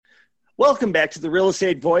Welcome back to the Real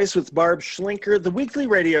Estate Voice with Barb Schlinker, the weekly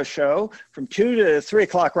radio show from 2 to 3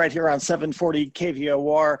 o'clock right here on 740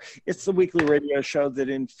 KVOR. It's the weekly radio show that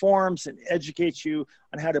informs and educates you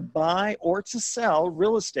on how to buy or to sell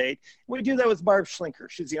real estate. We do that with Barb Schlinker.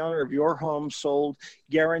 She's the owner of Your Home Sold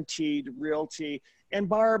Guaranteed Realty. And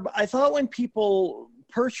Barb, I thought when people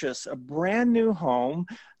purchase a brand new home,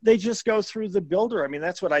 they just go through the builder. I mean,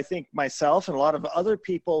 that's what I think myself and a lot of other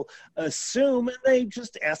people assume, and they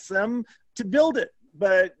just ask them to build it.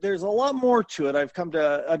 But there's a lot more to it. I've come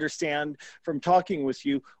to understand from talking with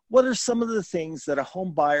you. What are some of the things that a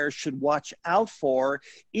home buyer should watch out for,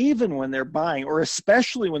 even when they're buying, or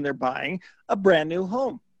especially when they're buying a brand new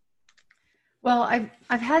home? Well,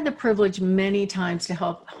 I've had the privilege many times to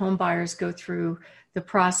help home buyers go through the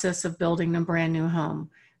process of building a brand new home,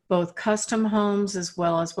 both custom homes as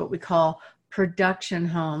well as what we call production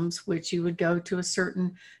homes, which you would go to a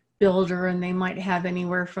certain builder and they might have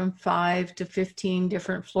anywhere from 5 to 15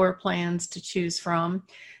 different floor plans to choose from.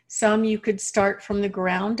 Some you could start from the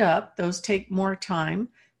ground up. Those take more time.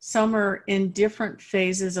 Some are in different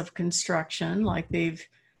phases of construction, like they've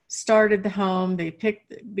started the home, they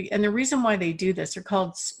picked, and the reason why they do this, they're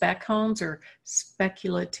called spec homes or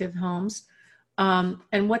speculative homes.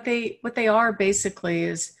 And what they are basically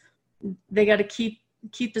is they got to keep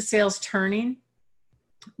the sales turning.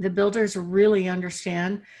 The builders really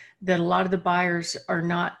understand that a lot of the buyers are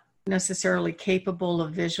not necessarily capable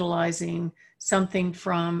of visualizing something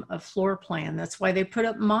from a floor plan. That's why they put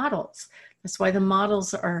up models. That's why the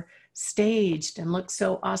models are staged and look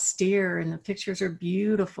so austere and the pictures are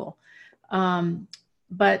beautiful.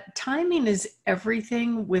 But timing is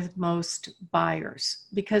everything with most buyers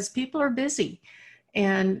because people are busy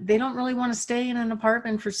and they don't really want to stay in an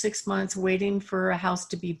apartment for 6 months waiting for a house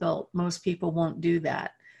to be built. Most people won't do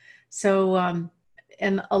that. So,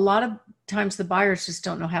 and a lot of times the buyers just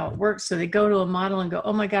don't know how it works. So they go to a model and go,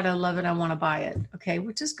 oh my God, I love it. I want to buy it. Okay,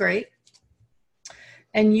 which is great.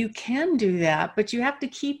 And you can do that, but you have to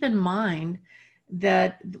keep in mind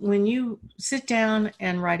that when you sit down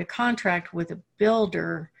and write a contract with a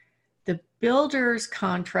builder, the builder's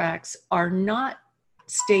contracts are not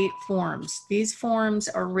state forms. These forms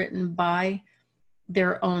are written by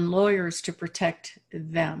their own lawyers to protect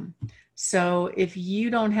them. So if you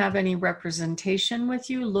don't have any representation with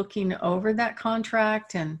you looking over that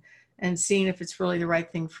contract and seeing if it's really the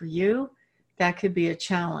right thing for you, that could be a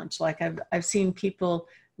challenge. Like I've seen people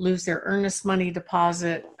lose their earnest money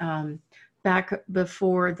deposit back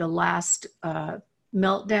before the last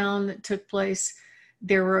meltdown that took place.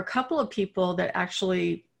 There were a couple of people that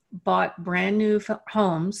actually bought brand new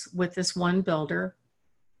homes with this one builder,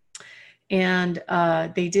 and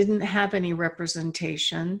they didn't have any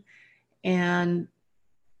representation. And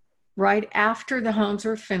right after the homes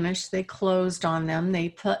were finished, they closed on them.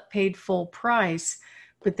 They paid full price,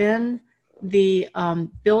 but then the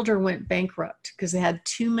builder went bankrupt because they had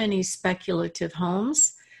too many speculative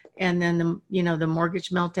homes, and then the mortgage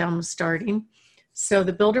meltdown was starting. So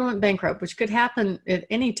the builder went bankrupt, which could happen at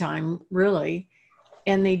any time, really.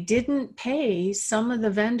 And they didn't pay some of the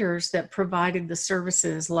vendors that provided the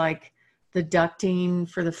services, like the ducting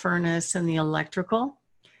for the furnace and the electrical.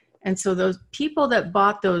 And so those people that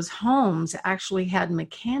bought those homes actually had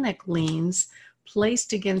mechanic liens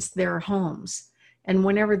placed against their homes. And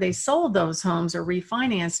whenever they sold those homes or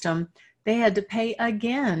refinanced them, they had to pay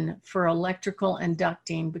again for electrical and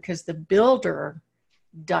ducting because the builder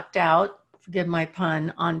ducked out, forgive my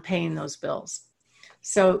pun, on paying those bills.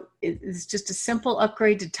 So it's just a simple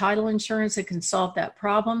upgrade to title insurance that can solve that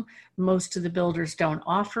problem. Most of the builders don't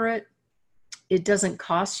offer it. It doesn't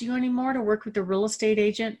cost you anymore to work with a real estate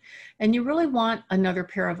agent. And you really want another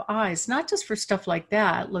pair of eyes, not just for stuff like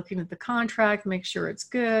that, looking at the contract, make sure it's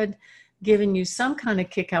good, giving you some kind of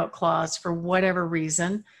kick out clause for whatever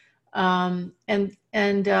reason. Being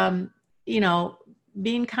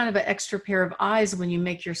kind of an extra pair of eyes when you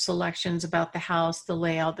make your selections about the house, the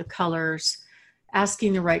layout, the colors,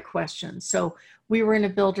 asking the right questions. So we were in a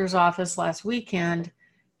builder's office last weekend,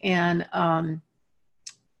 and one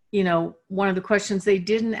of the questions they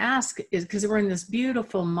didn't ask is, because we're in this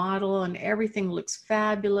beautiful model and everything looks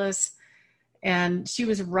fabulous, and she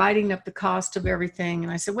was writing up the cost of everything.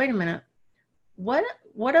 And I said, wait a minute,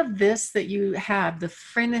 what of this that you have, the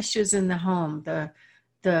finishes in the home, the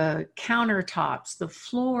countertops, the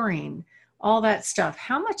flooring, all that stuff,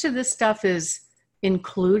 how much of this stuff is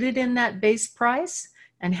included in that base price,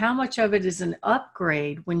 and how much of it is an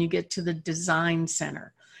upgrade when you get to the design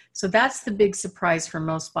center? So that's the big surprise for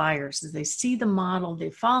most buyers, is they see the model,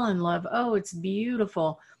 they fall in love, oh, it's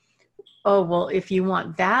beautiful. oh, well, if you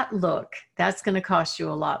want that look, that's going to cost you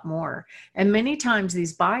a lot more. And many times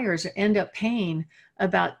these buyers end up paying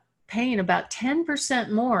about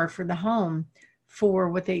 10% more for the home for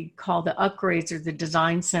what they call the upgrades or the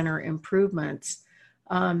design center improvements.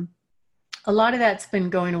 A lot of that's been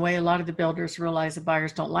going away. A lot of the builders realize the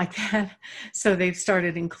buyers don't like that. So they've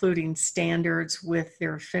started including standards with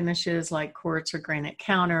their finishes like quartz or granite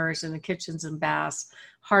counters in the kitchens and baths,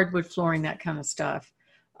 hardwood flooring, that kind of stuff.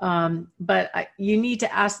 But you need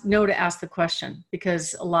to ask the question,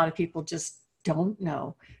 because a lot of people just don't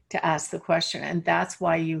know to ask the question. And that's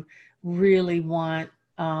why you really want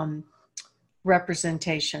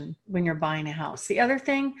representation when you're buying a house. The other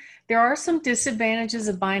thing, there are some disadvantages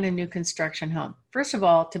of buying a new construction home. First of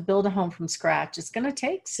all, to build a home from scratch, it's going to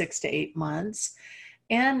take 6 to 8 months.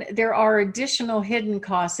 And there are additional hidden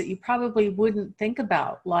costs that you probably wouldn't think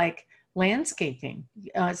about, like landscaping.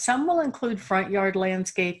 Some will include front yard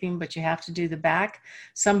landscaping, but you have to do the back.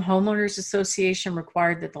 Some homeowners association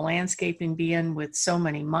required that the landscaping be in with so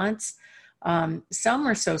many months. Some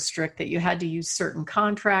are so strict that you had to use certain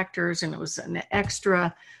contractors, and it was an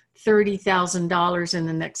extra $30,000 in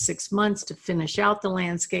the next 6 months to finish out the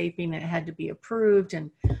landscaping. It had to be approved, and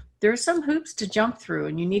there are some hoops to jump through,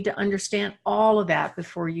 and you need to understand all of that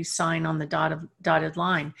before you sign on the dotted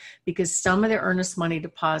line, because some of the earnest money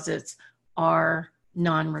deposits are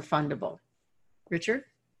non-refundable. Richard?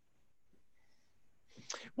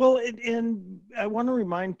 Well, and I want to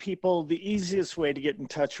remind people the easiest way to get in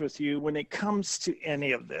touch with you when it comes to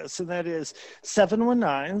any of this, and that is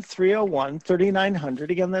 719-301-3900.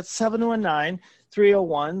 Again, that's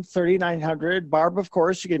 719-301-3900. Barb, of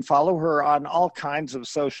course, you can follow her on all kinds of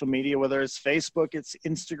social media, whether it's Facebook, it's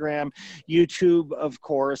Instagram, YouTube, of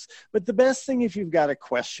course. But the best thing, if you've got a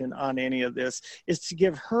question on any of this, is to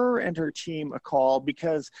give her and her team a call,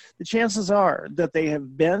 because the chances are that they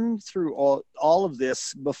have been through all of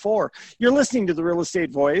this before. You're listening to The Real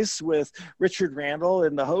Estate Voice with Richard Randall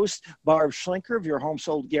and the host, Barb Schlinker of Your Home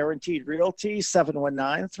Sold Guaranteed Realty,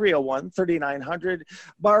 719-301-3900.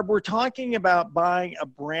 Barb, we're talking about buying a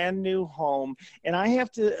brand new home. And I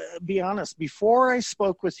have to be honest, before I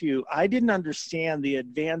spoke with you, I didn't understand the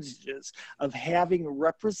advantages of having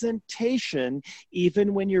representation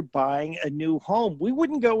even when you're buying a new home. We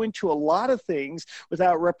wouldn't go into a lot of things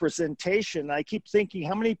without representation. I keep thinking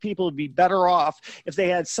how many people would be better off if they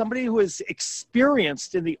had somebody who is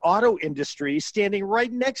experienced in the auto industry standing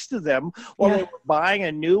right next to them while they were buying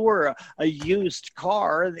a new or a used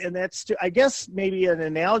car. And that's, I guess, maybe an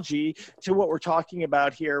analogy to what we're talking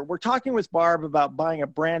about here. We're talking with Barb about buying a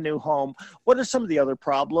brand new home. What are some of the other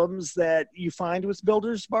problems that you find with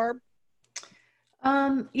builders, Barb?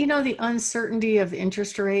 The uncertainty of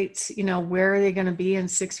interest rates, where are they going to be in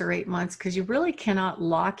 6 or 8 months? Because you really cannot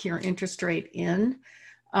lock your interest rate in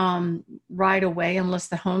right away unless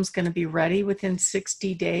the home's going to be ready within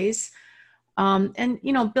 60 days.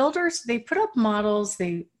 Builders, they put up models,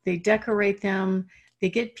 they decorate them, they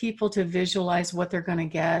get people to visualize what they're going to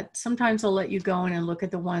get. Sometimes they'll let you go in and look at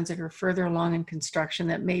the ones that are further along in construction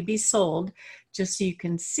that may be sold just so you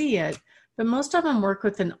can see it. But most of them work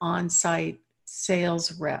with an on-site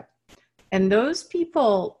sales rep. And those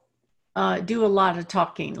people do a lot of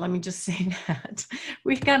talking. Let me just say that.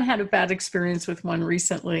 We kind of had a bad experience with one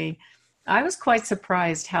recently. I was quite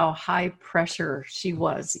surprised how high pressure she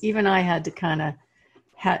was. Even I had to kind of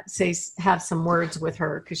have some words with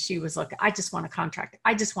her, because she was like, I just want a contract.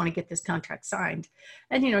 I just want to get this contract signed.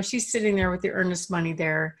 And, she's sitting there with the earnest money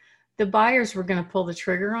there. The buyers were going to pull the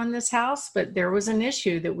trigger on this house, but there was an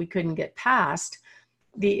issue that we couldn't get past.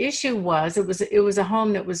 The issue was, it was a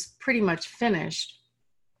home that was pretty much finished.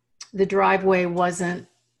 The driveway wasn't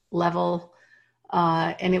level,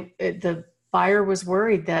 and the buyer was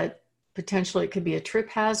worried that potentially it could be a trip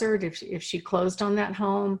hazard if she closed on that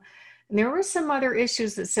home. And there were some other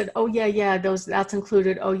issues that said, oh yeah, that's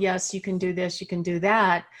included. Oh yes, you can do this, you can do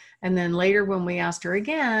that. And then later when we asked her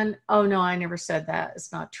again, oh no, I never said that.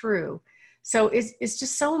 It's not true. So it's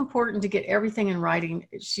just so important to get everything in writing.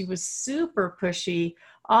 She was super pushy,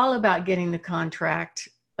 all about getting the contract,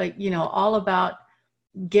 all about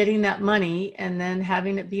getting that money and then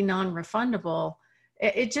having it be non-refundable.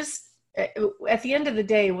 It just, at the end of the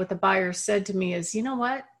day, what the buyer said to me is, you know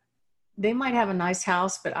what? They might have a nice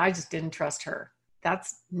house, but I just didn't trust her.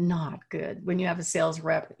 That's not good when you have a sales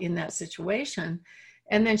rep in that situation.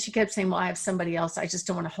 And then she kept saying, well, I have somebody else. I just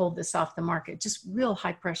don't want to hold this off the market. Just real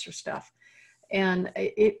high pressure stuff. And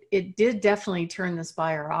it did definitely turn this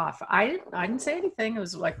buyer off. I didn't say anything. It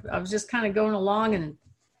was like, I was just kind of going along and,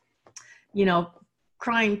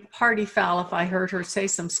 crying party foul if I heard her say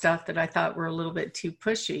some stuff that I thought were a little bit too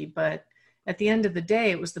pushy, but at the end of the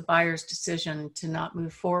day, it was the buyer's decision to not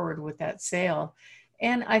move forward with that sale.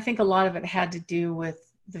 And I think a lot of it had to do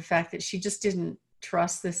with the fact that she just didn't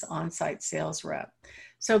trust this on-site sales rep.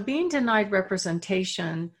 So being denied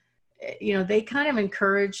representation, they kind of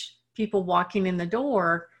encourage people walking in the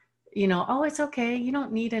door, oh, it's okay. You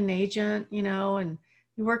don't need an agent, and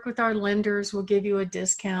you work with our lenders, we'll give you a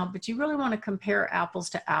discount, but you really want to compare apples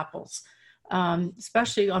to apples,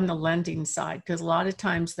 especially on the lending side, because a lot of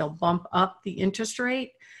times they'll bump up the interest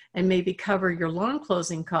rate and maybe cover your loan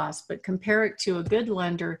closing costs, but compare it to a good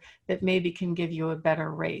lender that maybe can give you a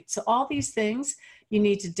better rate. So all these things you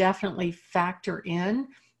need to definitely factor in,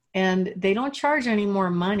 and they don't charge any more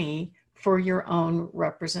money for your own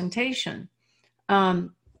representation.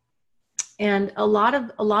 And a lot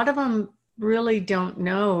of them really don't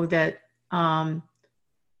know that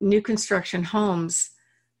new construction homes,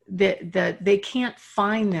 that they can't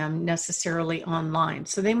find them necessarily online.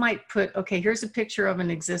 So they might put, okay, here's a picture of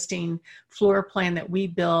an existing floor plan that we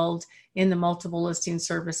build in the multiple listing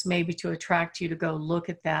service, maybe to attract you to go look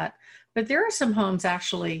at that. But there are some homes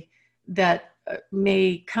actually that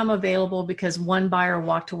may come available because one buyer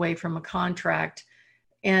walked away from a contract,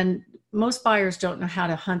 and most buyers don't know how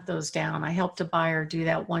to hunt those down. I helped a buyer do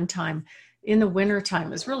that one time in the wintertime.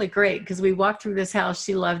 It was really great because we walked through this house,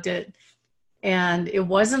 she loved it, and it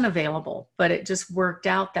wasn't available, but it just worked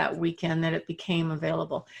out that weekend that it became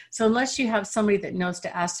available. So unless you have somebody that knows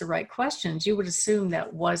to ask the right questions, you would assume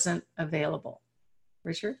that wasn't available.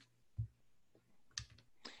 Richard?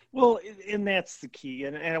 Well, and that's the key.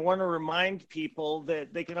 And I want to remind people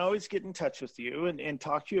that they can always get in touch with you and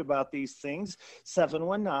talk to you about these things.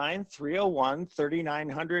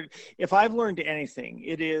 719-301-3900. If I've learned anything,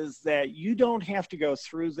 it is that you don't have to go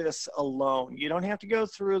through this alone. You don't have to go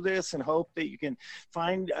through this and hope that you can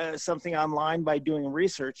find something online by doing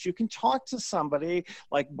research. You can talk to somebody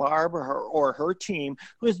like Barb or her team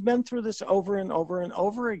who has been through this over and over and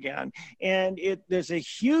over again. And there's a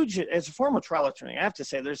huge, as a former trial attorney, I have to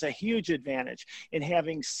say, there's a huge advantage in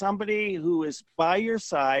having somebody who is by your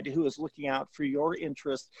side, who is looking out for your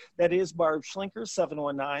interest. That is Barb Schlinker,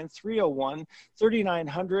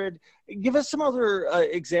 719-301-3900. Give us some other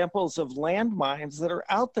examples of landmines that are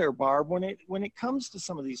out there, Barb, when it comes to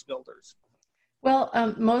some of these builders. Well,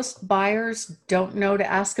 most buyers don't know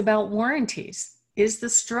to ask about warranties. Is the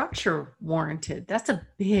structure warranted? That's a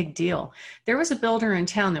big deal. There was a builder in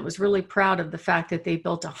town that was really proud of the fact that they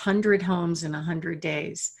built 100 homes in 100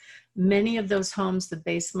 days. Many of those homes, the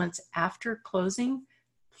basements after closing,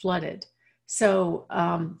 flooded. So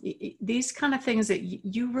these kind of things that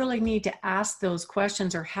you really need to ask those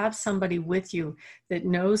questions, or have somebody with you that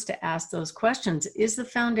knows to ask those questions. Is the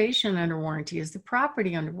foundation under warranty? Is the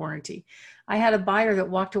property under warranty? I had a buyer that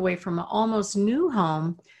walked away from an almost new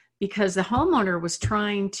home because the homeowner was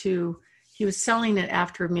he was selling it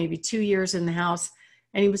after maybe 2 years in the house,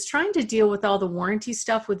 and he was trying to deal with all the warranty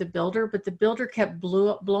stuff with the builder, but the builder kept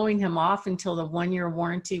blowing him off until the 1-year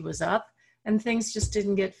warranty was up, and things just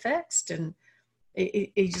didn't get fixed, and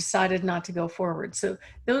he decided not to go forward. So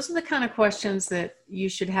those are the kind of questions that you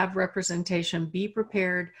should have representation. Be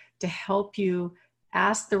prepared to help you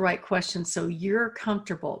ask the right questions so you're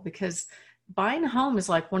comfortable, because buying a home is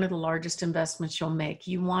like one of the largest investments you'll make.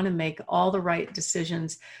 You want to make all the right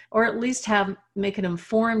decisions, or at least make an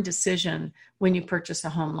informed decision when you purchase a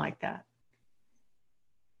home like that.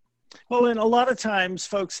 Well, and a lot of times,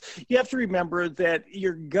 folks, you have to remember that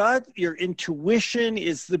your gut, your intuition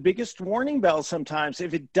is the biggest warning bell sometimes.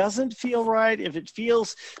 If it doesn't feel right, if it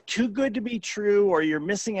feels too good to be true, or you're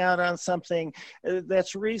missing out on something,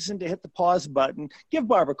 that's reason to hit the pause button. Give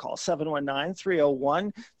Barb a call,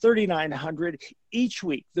 719-301-3900. Each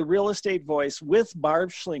week, the Real Estate Voice with Barb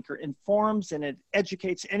Schlinker informs and it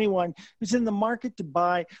educates anyone who's in the market to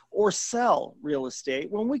buy or sell real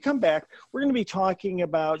estate. When we come back, we're going to be talking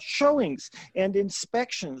about showings and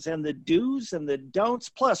inspections and the do's and the don'ts.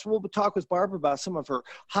 Plus, we'll talk with Barb about some of her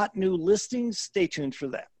hot new listings. Stay tuned for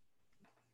that.